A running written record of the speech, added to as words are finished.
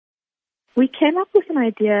We came up with an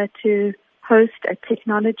idea to host a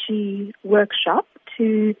technology workshop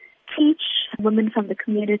to teach women from the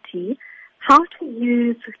community how to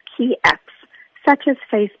use key apps such as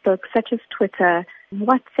Facebook, such as Twitter,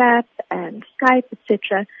 WhatsApp and Skype,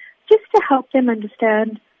 etc., just to help them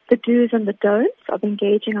understand the do's and the don'ts of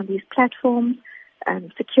engaging on these platforms,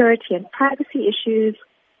 security and privacy issues,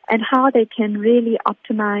 and how they can really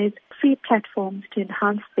optimize free platforms to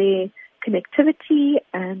enhance their connectivity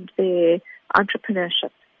and their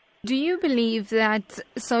entrepreneurship. Do you believe that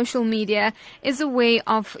social media is a way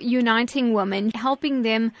of uniting women, helping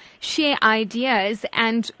them share ideas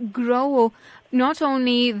and grow not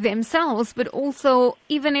only themselves, but also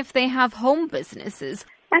even if they have home businesses?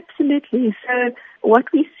 Absolutely. So what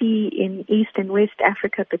we see in East and West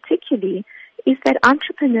Africa particularly is that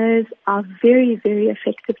entrepreneurs are very, very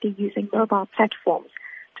effectively using mobile platforms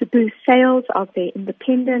to boost sales of their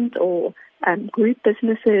independent or group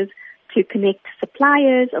businesses, to connect to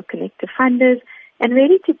suppliers or connect to funders, and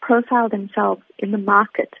really to profile themselves in the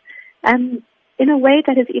market in a way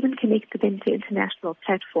that has even connected them to international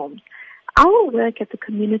platforms. Our work at the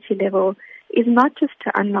community level is not just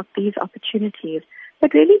to unlock these opportunities,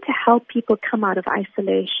 but really to help people come out of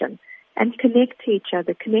isolation and connect to each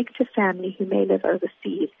other, connect to family who may live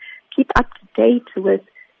overseas, keep up to date with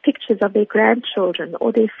pictures of their grandchildren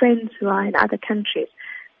or their friends who are in other countries.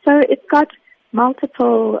 So it's got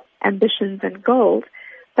multiple ambitions and goals,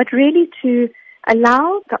 but really to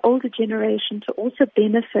allow the older generation to also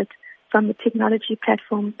benefit from the technology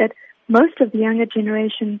platforms that most of the younger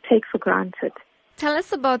generation take for granted. Tell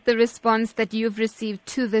us about the response that you've received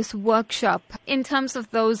to this workshop in terms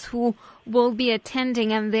of those who will be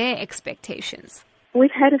attending and their expectations.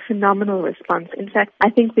 We've had a phenomenal response. In fact, I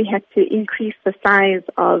think we had to increase the size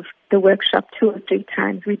of the workshop 2 or 3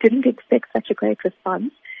 times. We didn't expect such a great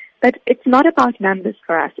response. But it's not about numbers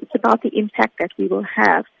for us. It's about the impact that we will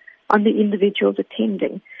have on the individuals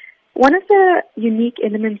attending. One of the unique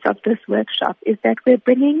elements of this workshop is that we're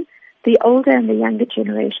bringing the older and the younger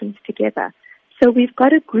generations together. So we've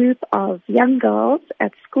got a group of young girls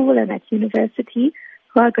at school and at university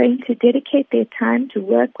who are going to dedicate their time to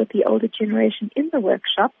work with the older generation in the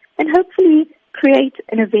workshop and hopefully create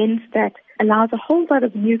an event that allows a whole lot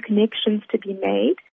of new connections to be made